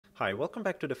Hi, welcome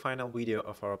back to the final video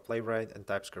of our Playwright and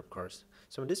TypeScript course.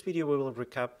 So in this video we will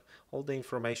recap all the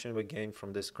information we gained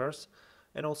from this course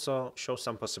and also show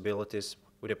some possibilities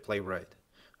with a Playwright.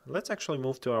 Let's actually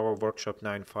move to our Workshop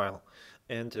 9 file.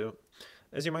 And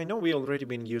as you might know, we already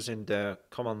been using the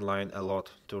command line a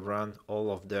lot to run all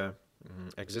of the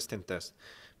existing tests.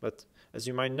 But as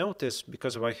you might notice,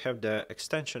 because I have the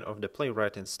extension of the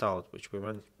Playwright installed, which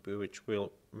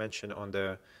we'll mention on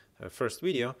the first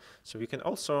video, so we can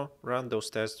also run those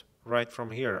tests right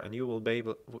from here, and you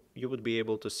would be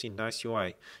able to see nice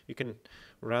UI. You can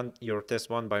run your test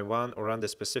one by one, or run the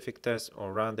specific test,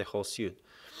 or run the whole suite.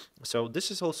 So this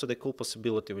is also the cool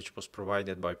possibility which was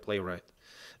provided by Playwright.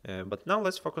 But now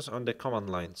let's focus on the command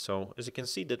line. So as you can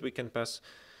see that we can pass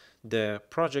the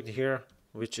project here,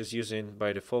 which is using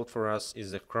by default for us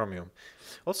is the Chromium.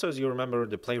 Also, as you remember,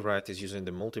 the Playwright is using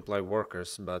the multiply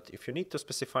workers, but if you need to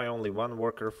specify only one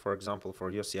worker, for example, for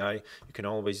your CI, you can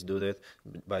always do that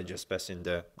by just passing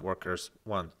the workers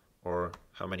one or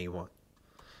how many you want.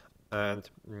 And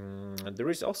there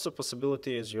is also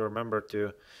possibility, as you remember,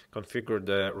 to configure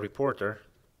the reporter.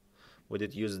 We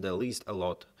did use the list a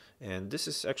lot, and this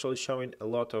is actually showing a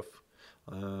lot of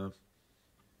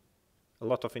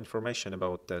information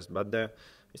about test, but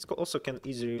it also can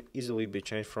easily be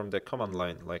changed from the command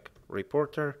line, like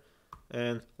reporter,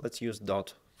 and let's use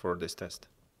dot for this test.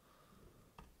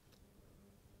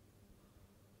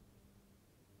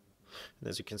 And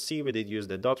as you can see, we did use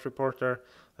the dot reporter.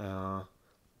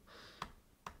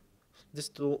 This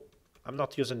tool, I'm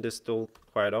not using this tool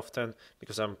quite often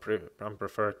because I'm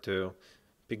prefer to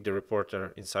pick the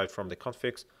reporter inside from the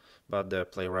configs, but the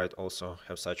Playwright also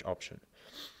have such option.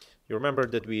 You remember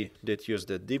that we did use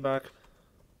the debug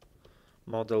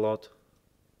mode a lot.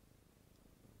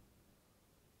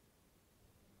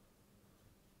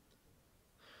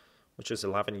 Which is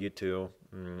allowing you to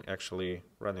actually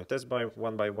run your test by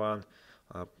one,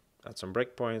 add some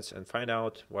breakpoints and find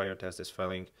out why your test is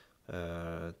failing,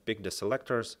 pick the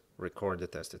selectors, record the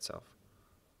test itself.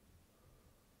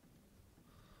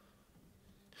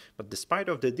 But despite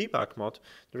of the debug mode,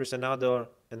 there is another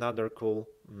cool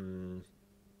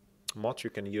mod you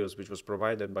can use, which was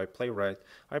provided by Playwright,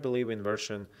 I believe in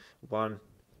version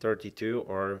 1.32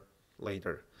 or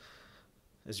later.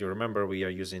 As you remember, we are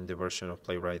using the version of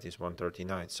Playwright is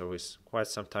 1.39, so it's quite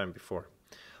some time before.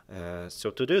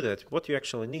 So to do that, what you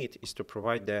actually need is to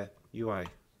provide the UI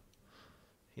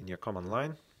in your command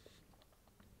line.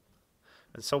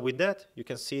 And so with that, you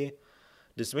can see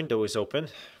this window is open.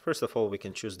 First of all, we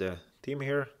can choose the theme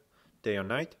here, day or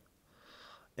night,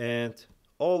 and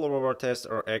all of our tests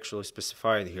are actually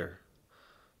specified here.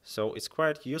 So it's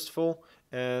quite useful,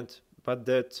 but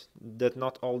that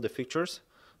not all the features.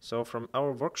 So from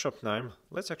our Workshop 9,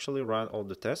 let's actually run all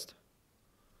the tests.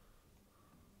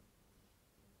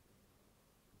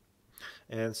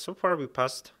 And so far we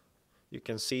passed. You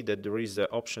can see that there is the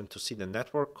option to see the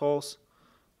network calls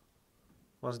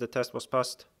once the test was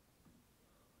passed.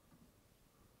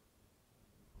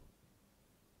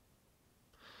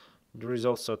 There is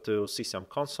also to see some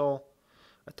console,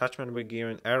 attachment we're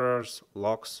given, errors,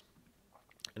 logs,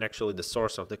 and actually the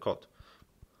source of the code.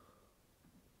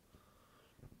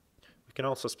 We can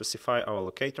also specify our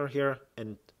locator here,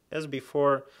 and as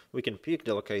before, we can pick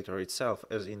the locator itself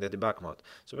as in the debug mode.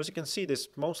 So as you can see, this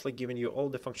mostly giving you all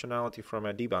the functionality from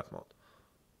a debug mode.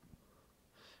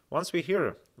 Once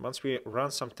we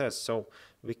run some tests, so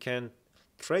we can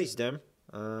trace them,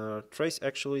 trace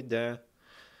actually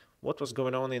what was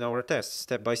going on in our test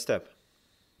step by step.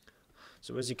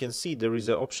 So as you can see, there is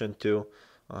an option to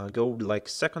go like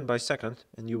second by second,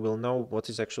 and you will know what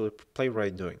is actually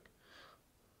Playwright doing.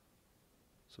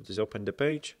 So just open the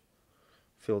page,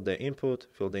 fill the input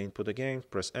again,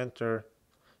 press enter,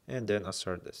 and then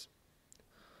assert this.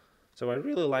 So I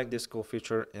really like this cool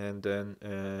feature, and then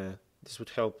this would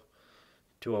help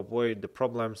to avoid the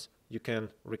problems. You can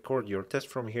record your test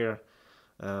from here,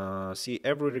 see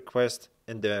every request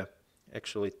and the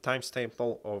actually timestamp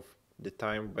of the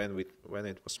time when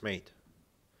it was made.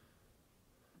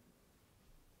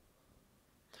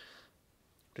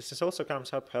 This is also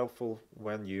comes up helpful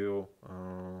when you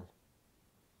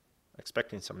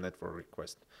expecting some network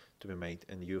request to be made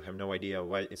and you have no idea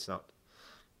why it's not.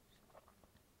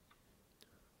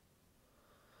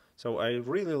 So I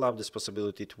really love this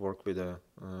possibility to work with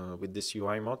this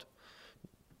UI mod.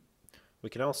 We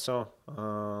can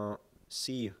also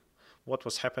see what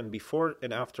was happened before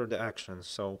and after the action.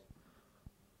 So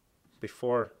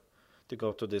before to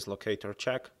go to this locator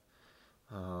check,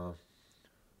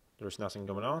 there's nothing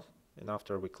going on, and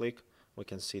after we click, we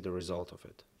can see the result of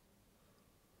it.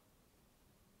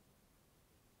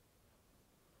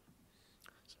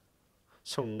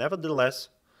 So nevertheless,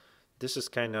 this is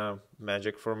kind of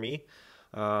magic for me.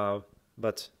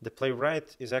 But the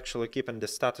Playwright is actually keeping the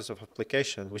status of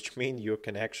application, which means you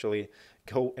can actually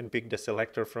go and pick the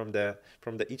selector from the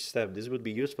each step. This would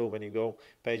be useful when you go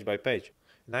page by page.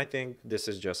 And I think this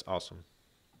is just awesome.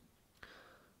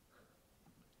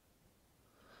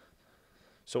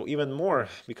 So even more,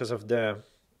 because of the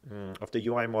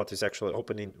UI mode is actually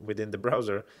opening within the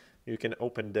browser, you can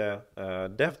open the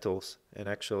DevTools and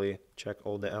actually check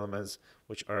all the elements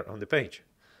which are on the page.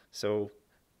 So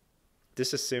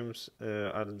this seems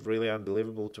really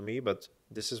unbelievable to me, but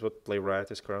this is what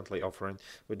Playwright is currently offering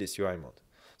with this UI mode.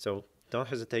 So don't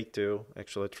hesitate to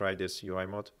actually try this UI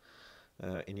mode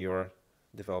in your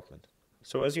development.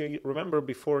 So as you remember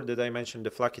before that I mentioned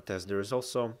the Flaky test, there is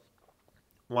also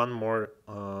one more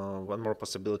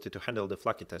possibility to handle the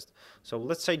Flaky test. So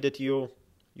let's say that you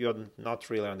not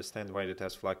really understand why the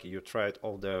test Flaky. You tried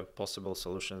all the possible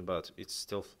solutions, but it's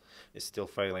still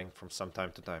failing from some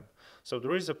time to time. So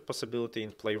there is a possibility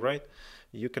in Playwright.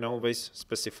 You can always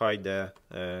specify the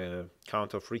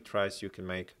count of retries you can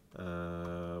make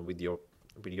with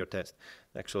your test.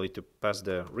 Actually, to pass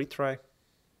the retry,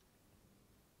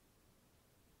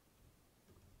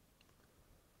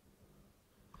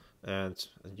 and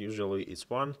usually it's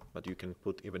 1, but you can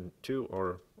put even 2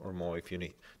 or more if you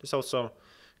need. This also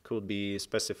could be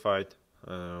specified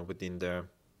within the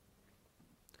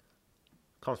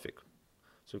config.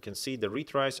 So you can see the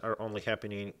retries are only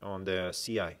happening on the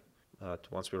CI.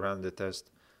 Once we run the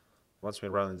test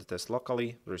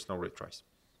locally, there is no retries.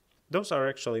 Those are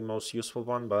actually most useful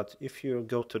one, but if you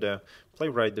go to the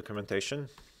Playwright documentation,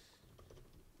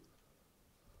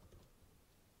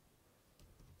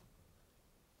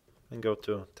 and go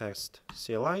to test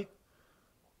CLI.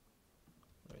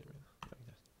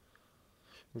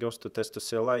 Goes to test to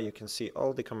CLI, you can see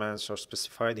all the commands are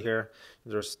specified here.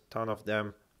 There's a ton of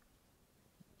them.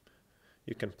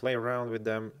 You can play around with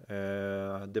them.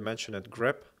 Dimensioned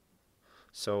grep.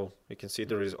 So you can see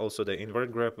there is also the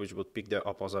invert grep, which would pick the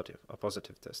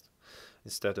oppositive test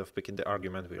instead of picking the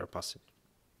argument we are passing.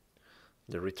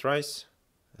 The retries,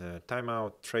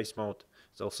 timeout, trace mode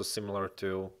is also similar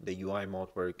to the UI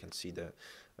mode, where you can see the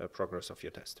progress of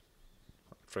your test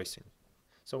tracing.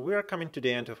 So we are coming to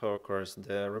the end of our course.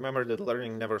 Remember that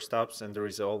learning never stops and there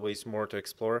is always more to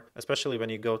explore, especially when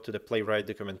you go to the Playwright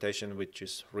documentation, which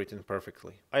is written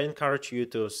perfectly. I encourage you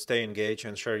to stay engaged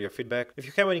and share your feedback. If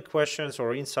you have any questions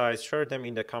or insights, share them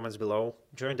in the comments below.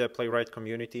 Join the Playwright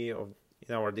community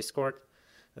in our Discord.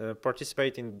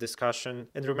 Participate in discussion,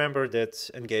 and remember that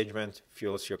engagement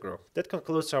fuels your growth. That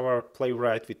concludes our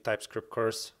Playwright with TypeScript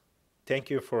course. Thank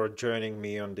you for joining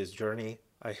me on this journey.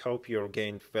 I hope you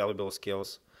gained valuable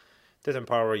skills that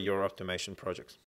empower your automation projects.